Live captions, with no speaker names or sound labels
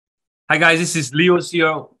Hi guys, this is Leo,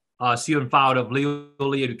 CEO and founder of Leo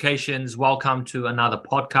Educations. Welcome to another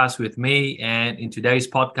podcast with me. And in today's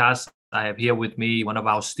podcast, I have here with me one of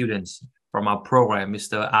our students from our program,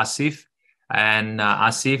 Mr. Asif. And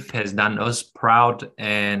Asif has done us proud,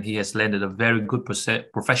 and he has landed a very good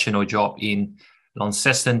professional job in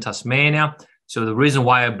Launceston, Tasmania. So the reason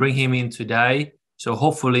why I bring him in today, so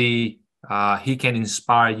hopefully he can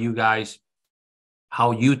inspire you guys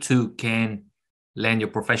how you too can land your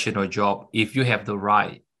professional job if you have the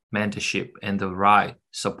right mentorship and the right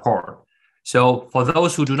support. So for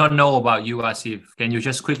those who do not know about you, Asif, can you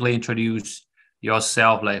just quickly introduce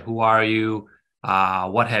yourself? Like, who are you?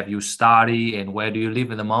 What have you studied and where do you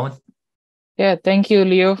live at the moment? Yeah, thank you,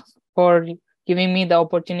 Leo, for giving me the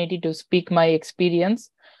opportunity to speak my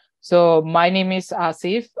experience. So my name is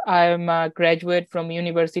Asif. I'm a graduate from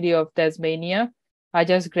University of Tasmania. I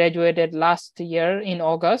just graduated last year in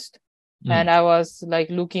August. And I was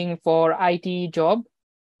like looking for IT job,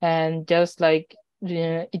 and just like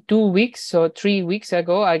 2 weeks, so 3 weeks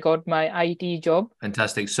ago, I got my IT job.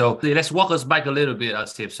 Fantastic. So let's walk us back a little bit,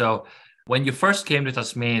 Asif. So when you first came to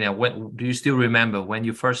Tasmania, do you still remember when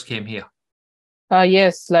you first came here?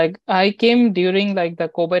 Yes, like I came during like the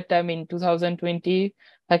COVID time in 2020.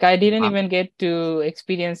 Like I didn't even get to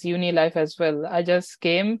experience uni life as well. I just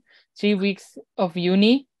came 3 weeks of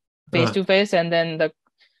uni face to face, and then the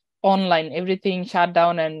online, everything shut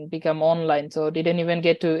down and become online. So didn't even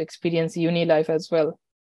get to experience uni life as well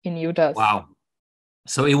in UTAS. Wow.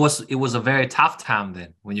 So it was a very tough time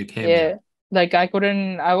then when you came here. here. Like I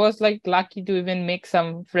was like lucky to even make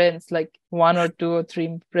some friends, like 1 or 2 or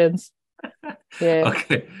 3 friends. Yeah.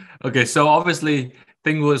 Okay. So obviously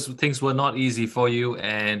things were not easy for you.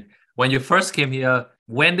 And when you first came here,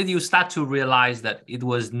 when did you start to realize that it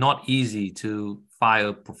was not easy to find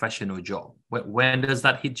a professional job? When does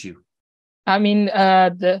that hit you? I mean,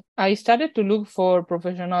 I started to look for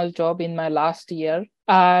professional job in my last year.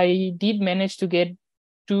 I did manage to get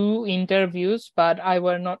 2 interviews, but I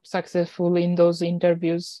were not successful in those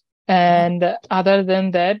interviews. And other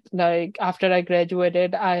than that, like after I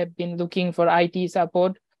graduated, I have been looking for IT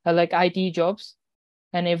support, like IT jobs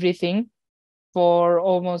and everything for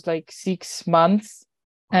almost like 6 months.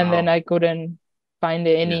 Wow. And then I couldn't find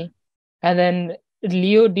any. Yeah. And then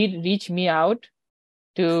Leo did reach me out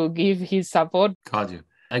to give his support. Got you.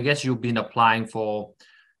 I guess you've been applying for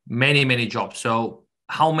many jobs. So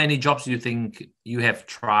how many jobs do you think you have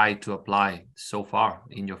tried to apply so far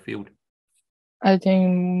in your field? I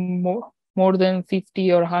think more than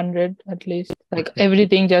 50 or 100 at least. Like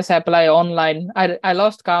everything just apply online. I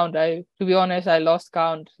lost count. To be honest, I lost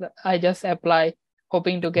count. I just apply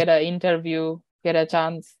hoping to get an interview, get a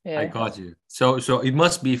chance. Yeah. I got you. So it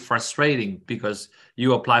must be frustrating because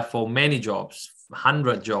you apply for many jobs,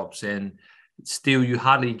 100 jobs, and still you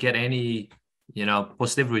hardly get any,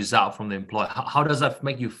 positive result from the employer. How does that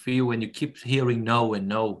make you feel when you keep hearing no and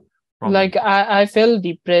no? Like I felt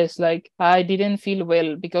depressed. Like I didn't feel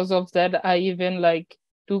well because of that. I even like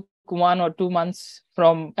took 1 or 2 months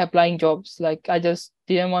from applying jobs. Like I just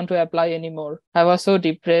didn't want to apply anymore. I was so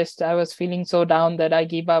depressed. I was feeling so down that I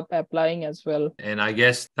gave up applying as well. And I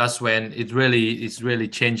guess that's when it's really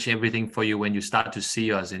changed everything for you, when you start to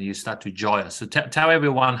see us and you start to join us. So tell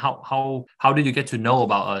everyone how did you get to know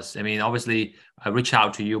about us? I mean, obviously I reached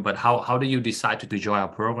out to you, but how did you decide to join our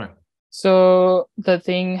program? So the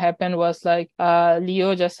thing happened was like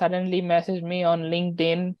Leo just suddenly messaged me on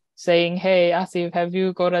LinkedIn saying, "Hey, Asif, have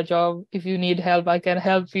you got a job? If you need help, I can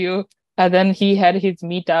help you." And then he had his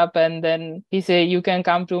meetup, and then he said, "You can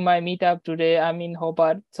come to my meetup today. I'm in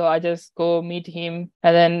Hobart." So I just go meet him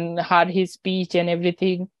and then heard his speech and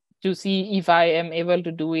everything to see if I am able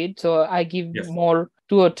to do it. So I give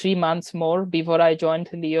 2 or 3 months more before I joined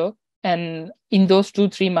Leo. And in those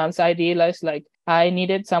 2-3 months, I realized like I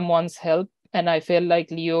needed someone's help, and I felt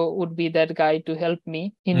like Leo would be that guy to help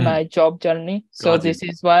me in my job journey. So this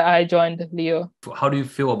is why I joined Leo. How do you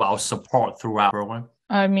feel about support throughout the program?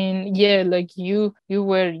 I mean, yeah, like you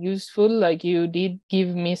were useful, like you did give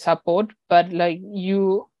me support, but like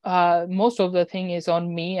most of the thing is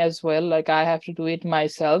on me as well. Like I have to do it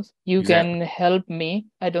myself. You can help me.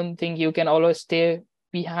 I don't think you can always stay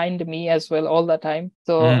behind me as well all the time.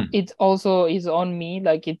 So it also is on me.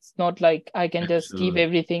 Like it's not like I can just give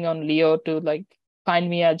everything on Leo to like find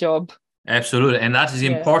me a job. Absolutely. And that is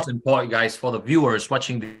important point, guys, for the viewers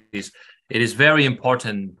watching this. It is very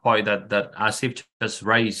important point that Asif just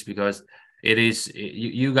raised, because it is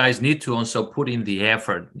you guys need to also put in the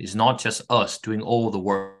effort. It's not just us doing all the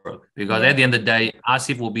work, because at the end of the day,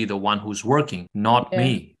 Asif will be the one who's working, not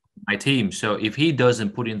me, my team. So if he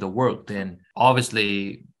doesn't put in the work, then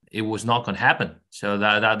obviously it was not going to happen. So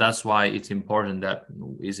that's why it's important that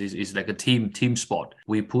it's like a team sport.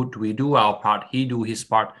 We do our part, he do his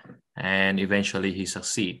part, and eventually he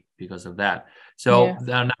succeed because of that. So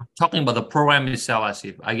now talking about the program itself,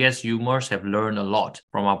 Asif, I guess you must have learned a lot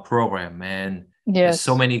from our program, and there's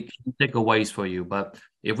so many key takeaways for you. But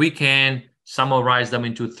if we can summarize them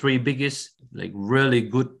into three biggest, like really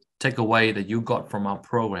good takeaway that you got from our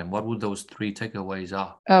program, what would those three takeaways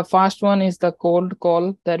are? First one is the cold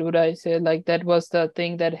call. That would I say, like, that was the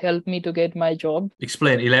thing that helped me to get my job.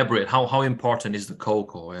 Explain, elaborate. How important is the cold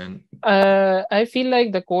call? And I feel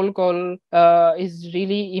like the cold call is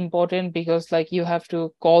really important because like you have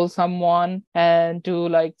to call someone and to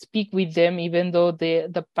like speak with them, even though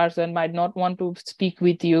the person might not want to speak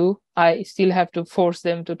with you. I still have to force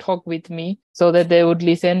them to talk with me so that they would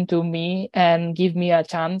listen to me and give me a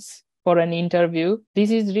chance for an interview. This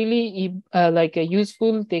is really like a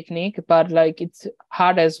useful technique, but like it's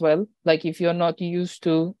hard as well. Like if you're not used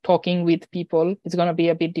to talking with people, it's going to be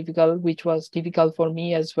a bit difficult, which was difficult for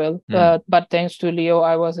me as well. But thanks to Leo,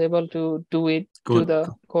 I was able to do it to the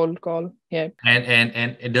cold call. Yeah.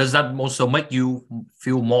 And does that also make you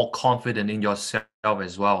feel more confident in yourself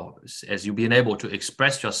as well, as you being able to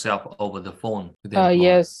express yourself over the phone?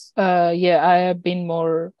 Yes. I have been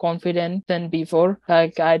more confident than before.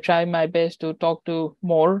 Like I try my best to talk to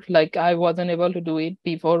more. Like I wasn't able to do it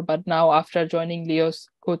before, but now after joining Leo's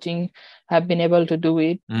coaching, I've been able to do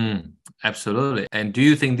it. Absolutely. And do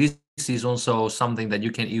you think this is also something that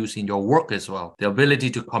you can use in your work as well? The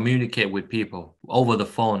ability to communicate with people over the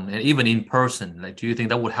phone and even in person. Like, do you think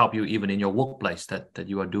that would help you even in your workplace that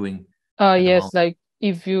you are doing? Yes, like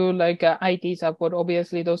if you like IT support,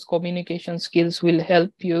 obviously those communication skills will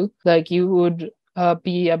help you. Like you would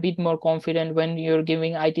be a bit more confident when you're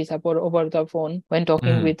giving IT support over the phone, when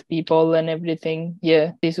talking with people and everything.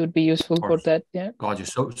 Yeah, this would be useful for that. Yeah. Got you.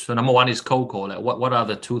 So number one is cold call. Like what are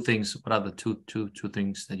the two things? What are the two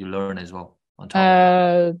things that you learn as well on top of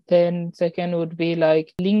that? Then second would be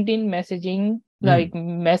like LinkedIn messaging. Like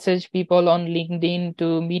message people on LinkedIn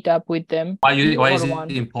to meet up with them. Why is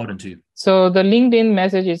it important to you? So the LinkedIn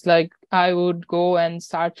message is like I would go and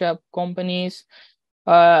search up companies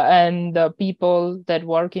and the people that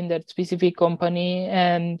work in that specific company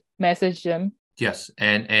and message them. Yes.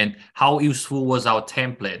 And how useful was our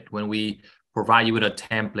template when we provide you with a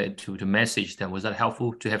template to message them? Was that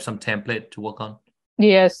helpful to have some template to work on?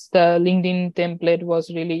 Yes, the LinkedIn template was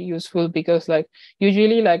really useful because like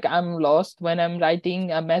usually like I'm lost when I'm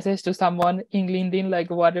writing a message to someone in LinkedIn, like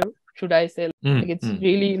what should I say? Like it's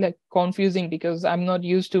really like confusing because I'm not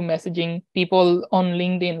used to messaging people on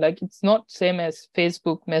LinkedIn. Like it's not same as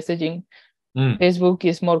Facebook messaging. Facebook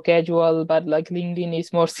is more casual, but like LinkedIn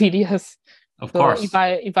is more serious. Of course.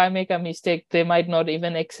 If I make a mistake, they might not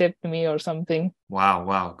even accept me or something.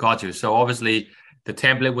 Wow. Got you. So obviously the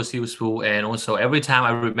template was useful. And also every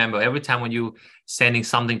time when you sending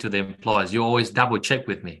something to the employers, you always double check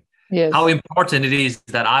with me. Yes. How important it is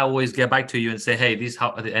that I always get back to you and say, hey, this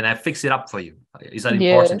how, and I fix it up for you. Is that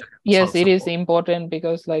important? Yes, it is important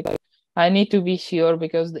because like I need to be sure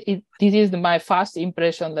because this is my first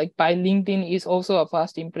impression. Like by LinkedIn is also a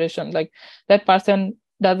first impression. Like that person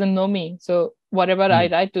doesn't know me. So whatever I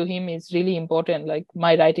write to him is really important. Like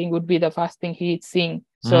my writing would be the first thing he's seeing.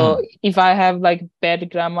 So if I have like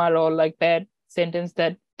bad grammar or like bad sentence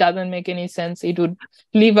that doesn't make any sense, it would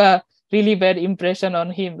leave a really bad impression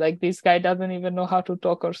on him. Like this guy doesn't even know how to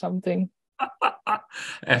talk or something.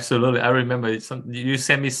 Absolutely. I remember you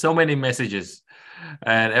sent me so many messages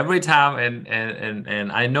and every time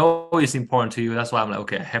and I know it's important to you. That's why I'm like,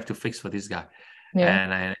 okay, I have to fix for this guy. Yeah.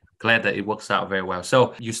 And I'm glad that it works out very well.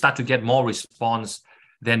 So you start to get more response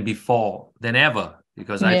than ever,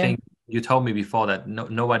 because I think you told me before that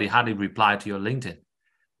nobody hardly replied to your LinkedIn,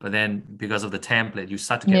 but then because of the template, you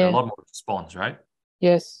start to get a lot more response, right?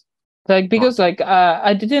 Yes. Like, because like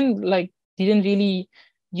I didn't really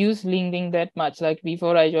use LinkedIn that much. Like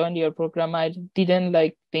before I joined your program, I didn't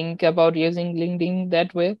like think about using LinkedIn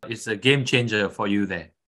that way. It's a game changer for you there,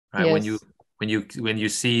 right? Yes. When you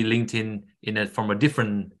see LinkedIn from a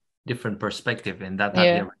different perspective, and that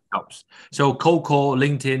really helps. So cold call,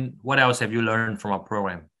 LinkedIn, what else have you learned from our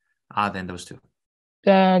program other than those two?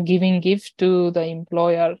 Giving gifts to the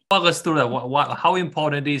employer. Walk us through that. How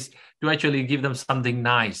important it is to actually give them something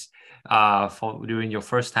nice for during your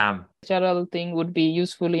first time? Cultural thing would be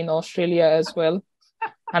useful in Australia as well.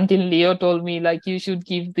 Until Leo told me like you should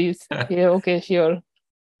give this. Yeah, okay, sure.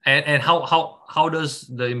 And how does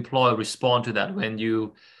the employer respond to that when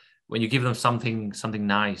you give them something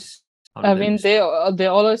nice? How I do they mean, respond? they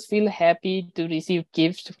always feel happy to receive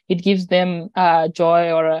gifts. It gives them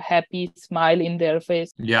joy or a happy smile in their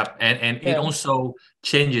face. Yeah, and it Yeah. also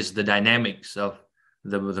changes the dynamics of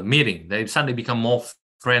the meeting. They suddenly become more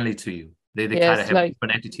friendly to you. They kind of Yes, have a like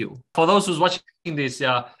different attitude. For those who's watching this,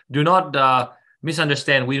 do not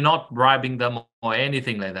misunderstand. We're not bribing them or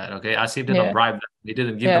anything like that. Okay, Asif did not yeah, bribe them. He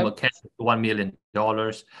didn't give them yeah. a cash of $1 million.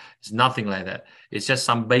 It's nothing like that. It's just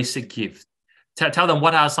some basic gift. Tell them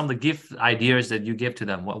what are some of the gift ideas that you give to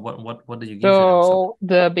them. What do you give to them? So So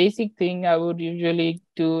the basic thing I would usually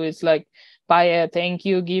do is like buy a thank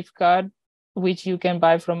you gift card, which you can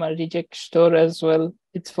buy from a reject store as well.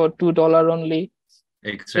 It's for $2 only.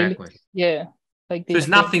 Really, exactly. yeah, like So this it's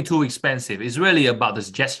thing. nothing too expensive. It's really about this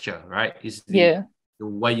gesture, right? It's Yeah. the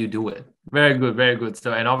way you do it. Very good, very good.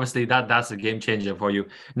 So, and obviously that's a game changer for you.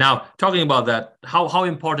 Now, talking about that, how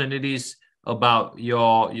important it is about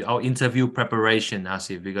your interview preparation,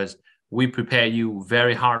 Asif, because we prepare you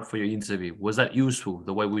very hard for your interview. Was that useful,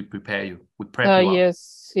 the way we prepare you? We prep you up.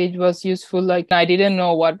 Yes, it was useful. Like I didn't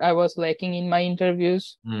know what I was lacking in my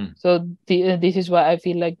interviews. So this is why I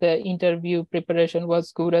feel like the interview preparation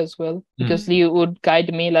was good as well, because Liu would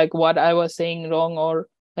guide me like what I was saying wrong or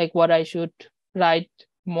like what I should write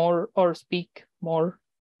more or speak more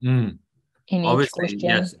in each Obviously, question.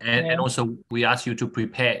 yes. And also we ask you to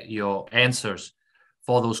prepare your answers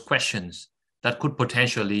for those questions that could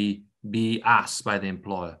potentially be asked by the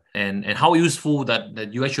employer. And how useful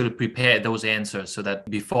that you actually prepare those answers so that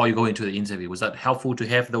before you go into the interview. Was that helpful to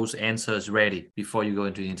have those answers ready before you go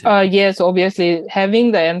into the interview? Yes, obviously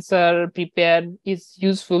having the answer prepared is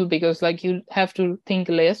useful because like you have to think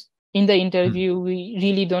less. In the interview, we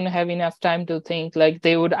really don't have enough time to think. Like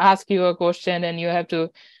they would ask you a question and you have to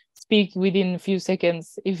speak within a few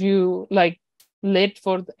seconds. If you like late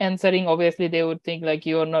for answering, obviously they would think like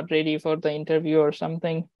you're not ready for the interview or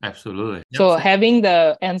something. Absolutely. So having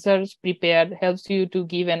the answers prepared helps you to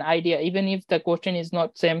give an idea. Even if the question is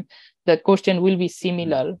not same, the question will be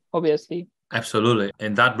similar, obviously. Absolutely.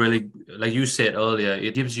 And that really, like you said earlier,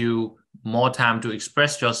 it gives you more time to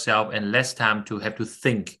express yourself and less time to have to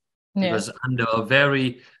think. Because under a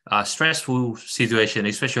very stressful situation,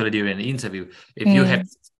 especially during an interview, if you have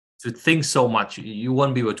to think so much, you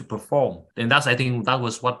won't be able to perform. And I think that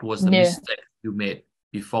was what was the mistake you made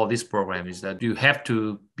before this program, is that you have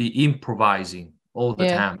to be improvising all the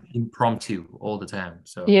time, impromptu all the time.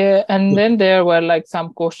 So and then there were like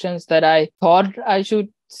some questions that I thought I should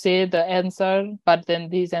say the answer, but then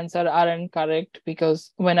these answers aren't correct,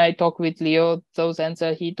 because when I talk with Leo, those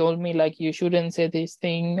answers, he told me like you shouldn't say this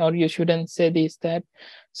thing or you shouldn't say this, that.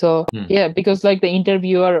 So because like the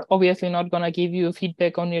interviewer obviously not gonna give you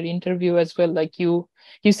feedback on your interview as well, like you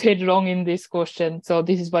said wrong in this question, so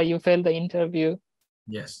this is why you failed the interview.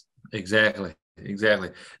 Yes, exactly.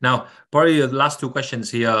 Now, probably the last two questions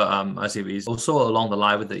here, Asif, is also along the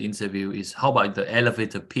line with the interview, is how about the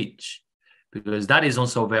elevator pitch? Because that is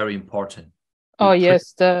also very important.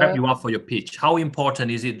 Yes, prep you up for your pitch. How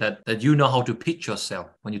important is it that you know how to pitch yourself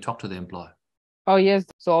when you talk to the employer? Oh yes,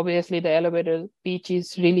 so obviously the elevator pitch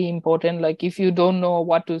is really important. Like if you don't know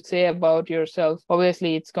what to say about yourself,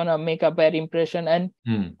 obviously it's gonna make a bad impression, and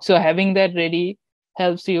so having that ready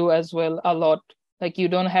helps you as well a lot. Like you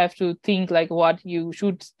don't have to think like what you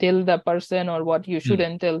should tell the person or what you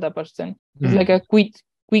shouldn't tell the person. It's like a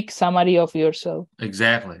quick summary of yourself.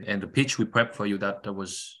 Exactly. And the pitch we prepped for you, that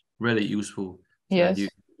was really useful. So yes. that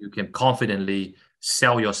you can confidently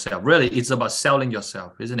sell yourself. Really, it's about selling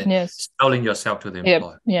yourself, isn't it? Yes. Selling yourself to the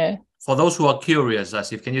employer. Yeah. For those who are curious,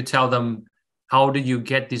 Asif, can you tell them how did you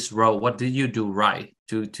get this role? What did you do right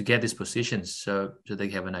to get these positions, so they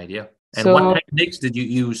have an idea? And what techniques did you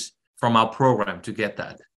use from our program to get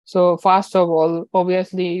that? So first of all,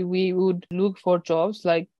 obviously we would look for jobs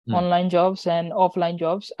like online jobs and offline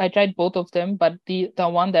jobs. I tried both of them, but the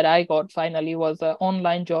one that I got finally was an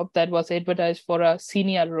online job that was advertised for a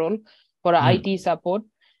senior role for IT support.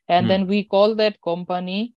 And then we called that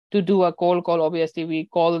company to do a cold call. Obviously, we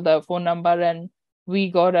called the phone number and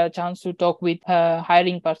we got a chance to talk with a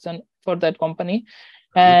hiring person for that company.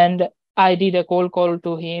 And I did a cold call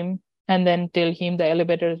to him and then tell him the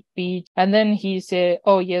elevator pitch. And then he said,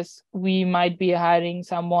 oh, yes, we might be hiring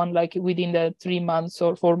someone like within the 3 months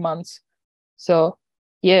or 4 months. So,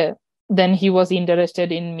 then he was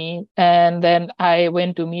interested in me. And then I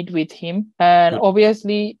went to meet with him. And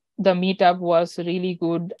obviously, the meetup was really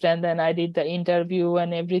good. And then I did the interview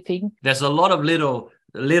and everything. There's a lot of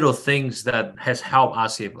little things that has helped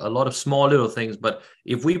Asif, a lot of small little things. But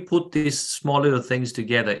if we put these small little things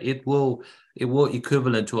together, it will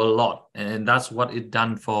equivalent to a lot. And that's what it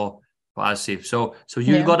done for for Asif. So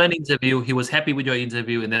you Yeah. got an interview. He was happy with your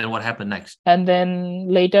interview, and then what happened next? And then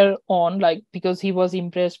later on, like, because he was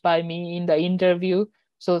impressed by me in the interview,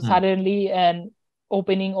 so suddenly an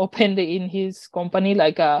opening opened in his company,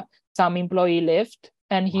 like some employee left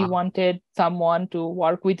and he wanted someone to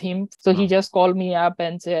work with him. So he just called me up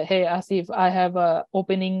and said, "Hey, Asif, I have a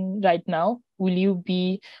opening right now. Will you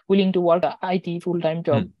be willing to work a IT full-time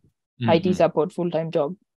job, IT support full-time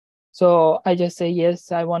job?" So I just say,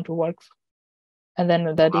 yes, I want to work. And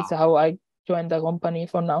then that is how I joined the company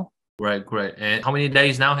for now. Great. And how many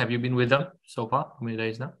days now have you been with them so far? How many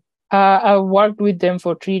days now? I worked with them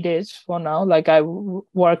for 3 days for now. Like I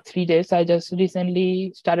worked 3 days. I just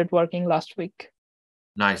recently started working last week.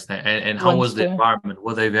 Nice. And how was the environment?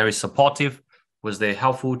 Were they very supportive? Was they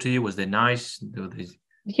helpful to you? Was they nice?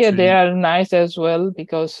 They are nice as well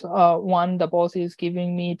because one, the boss is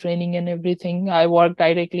giving me training and everything. I work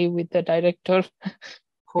directly with the director.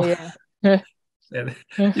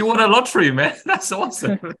 You won a lottery, man. That's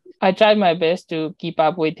awesome. I try my best to keep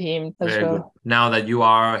up with him as Very well. good. Now that you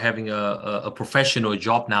are having a professional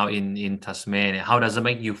job now in Tasmania, how does it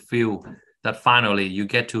make you feel that finally you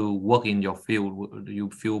get to work in your field? Do you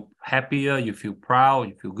feel happier? You feel proud?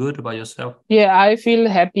 You feel good about yourself? Yeah, I feel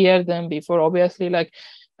happier than before. Obviously, like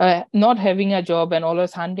not having a job and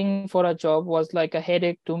always hunting for a job was like a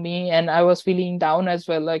headache to me. And I was feeling down as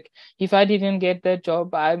well. Like if I didn't get that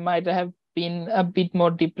job, I might have been a bit more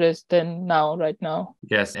depressed than right now.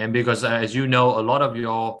 Yes, and because as you know, a lot of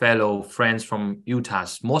your fellow friends from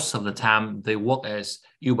UTAS, most of the time they work as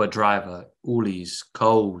Uber driver, ulis,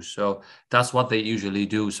 cows. So that's what they usually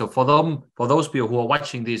do. So for those people who are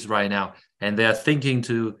watching this right now and they are thinking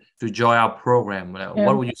to join our program,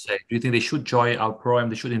 what would you say? Do you think they should join our program?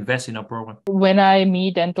 They should invest in our program? When I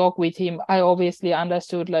meet and talk with him, I obviously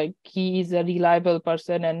understood like he is a reliable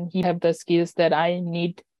person and he have the skills that I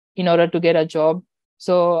need in order to get a job.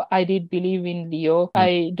 So I did believe in Leo.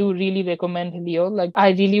 I do really recommend Leo. Like I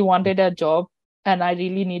really wanted a job and I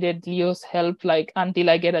really needed Leo's help like until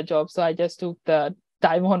I get a job. So I just took the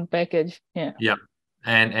diamond package. Yeah.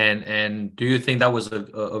 And do you think that was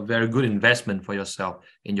a very good investment for yourself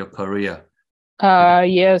in your career?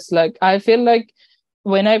 Yes, like I feel like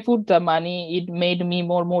when I put the money, it made me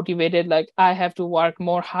more motivated. Like I have to work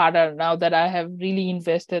more harder now that I have really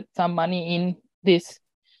invested some money in this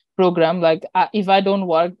program. Like if I don't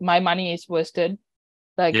work, my money is wasted.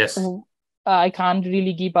 Like I can't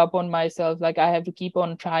really give up on myself. Like I have to keep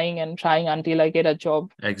on trying until I get a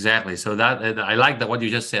job. Exactly. So that I like that what you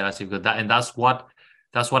just said, Asif, and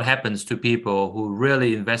that's what happens to people who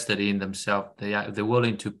really invested in themselves. They're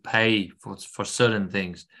willing to pay for certain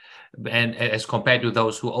things, and as compared to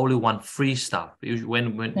those who only want free stuff.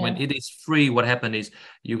 When it is free, what happens is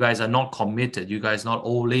you guys are not committed. You guys not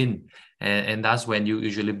all in. And that's when you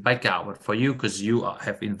usually back out. But for you, because you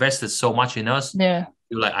have invested so much in us, you're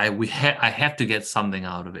like, I have to get something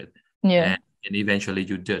out of it. And eventually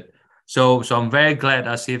you did. So I'm very glad,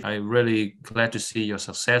 Asif. I'm really glad to see your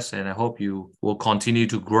success, and I hope you will continue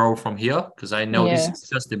to grow from here, because I know this is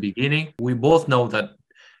just the beginning. We both know that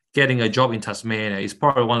getting a job in Tasmania is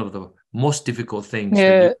probably one of the most difficult things.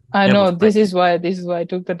 I know. This is why I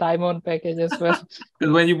took the diamond package as well.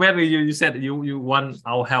 Because when you met me, you said you want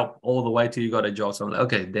our help all the way till you got a job. So I'm like,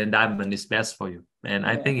 okay, then diamond is best for you. And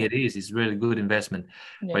I think it is. It's really good investment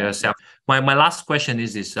for yourself. My last question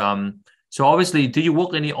is this. So obviously, did you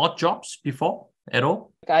work any odd jobs before at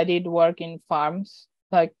all? I did work in farms.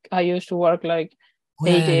 Like I used to work like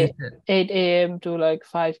 8 a.m. to like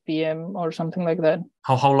 5 p.m. or something like that.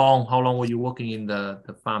 How long were you working in the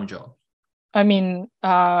farm job? I mean,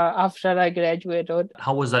 after I graduated.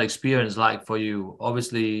 How was that experience like for you?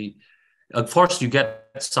 Obviously, of course you get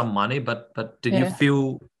some money, but did you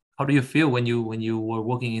feel? How do you feel when you were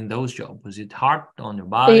working in those jobs? Was it hard on your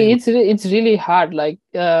body? It's really hard. Like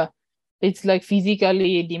it's like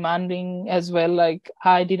physically demanding as well. Like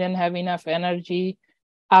I didn't have enough energy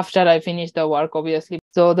after I finished the work, obviously.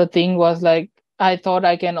 So the thing was like, I thought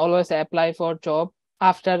I can always apply for a job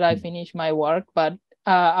after I finish my work. But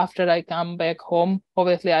after I come back home,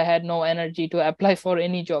 obviously I had no energy to apply for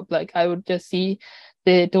any job. Like I would just see,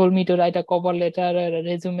 they told me to write a cover letter or a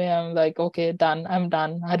resume. I'm like, okay, done. I'm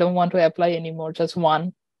done. I don't want to apply anymore. Just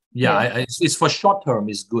one. It's for short term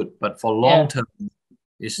is good, but for long term,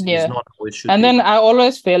 it's not how it should be. And then I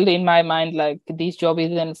always felt in my mind like this job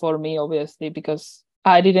isn't for me, obviously, because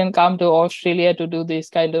I didn't come to Australia to do this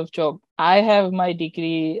kind of job. I have my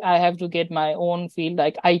degree. I have to get my own field,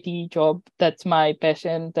 like IT job. That's my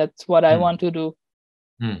passion. That's what I want to do.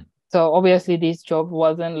 So obviously this job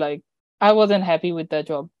wasn't like, I wasn't happy with the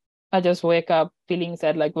job. I just wake up feeling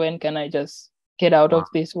sad, like when can I just get out of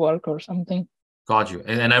this work or something. Got you.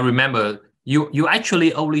 And I remember you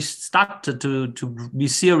actually only started to be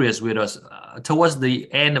serious with us towards the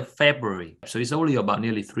end of February. So it's only about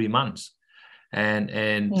nearly 3 months. And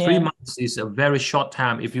 3 months is a very short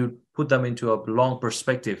time if you put them into a long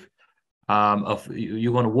perspective of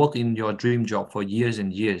you're going to work in your dream job for years and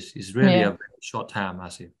years. It's really a very short time,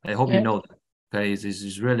 Asif. I hope you know that. Okay,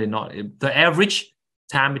 it's really not the average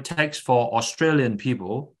time it takes for Australian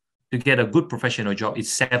people to get a good professional job is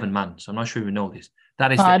 7 months. I'm not sure you know this.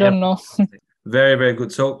 That is I don't know. Very, very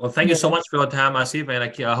good. So thank you so much for your time, Asif, and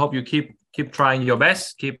I hope you keep trying your best.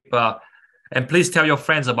 And please tell your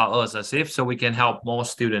friends about us, Asif, so we can help more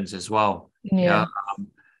students as well.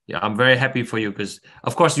 I'm very happy for you because,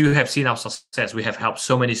 of course, you have seen our success. We have helped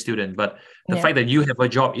so many students, but the fact that you have a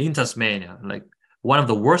job in Tasmania, like one of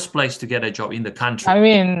the worst places to get a job in the country. I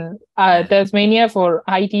mean, Tasmania for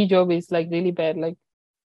IT job is like really bad. Like,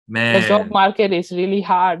 the job market is really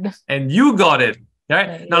hard. And you got it.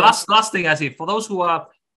 Right? Now, last thing, Asif, for those who are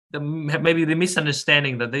maybe the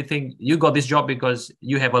misunderstanding that they think you got this job because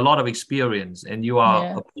you have a lot of experience and you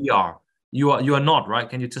are a PR. You are not, right?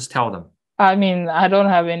 Can you just tell them? I mean, I don't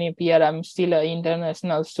have any PR. I'm still an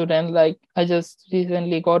international student. Like, I just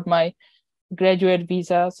recently got my graduate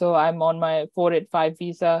visa, so I'm on my 485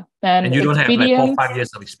 visa. And you don't have like 4 or 5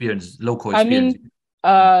 years of experience, local experience. I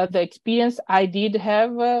mean, the experience I did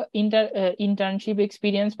have internship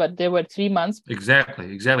experience, but they were 3 months.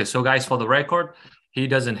 Exactly. So guys, for the record, he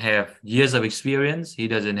doesn't have years of experience. He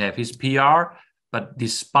doesn't have his PR, but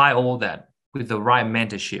despite all that, with the right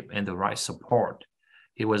mentorship and the right support,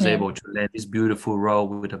 he was able to land this beautiful role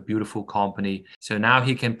with a beautiful company. So now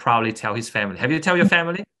he can proudly tell his family. Have you tell your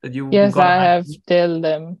family that you? Yes, I have tell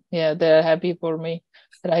them. Yeah, they're happy for me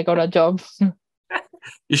that I got a job.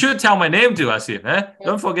 You should tell my name too, Asif.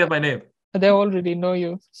 Don't forget my name. They already know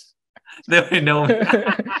you. They already know me.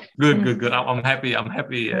 Good. I'm happy.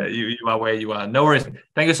 You are where you are. No worries.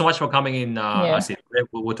 Thank you so much for coming in, Asif.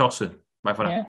 We'll talk soon. Bye for now.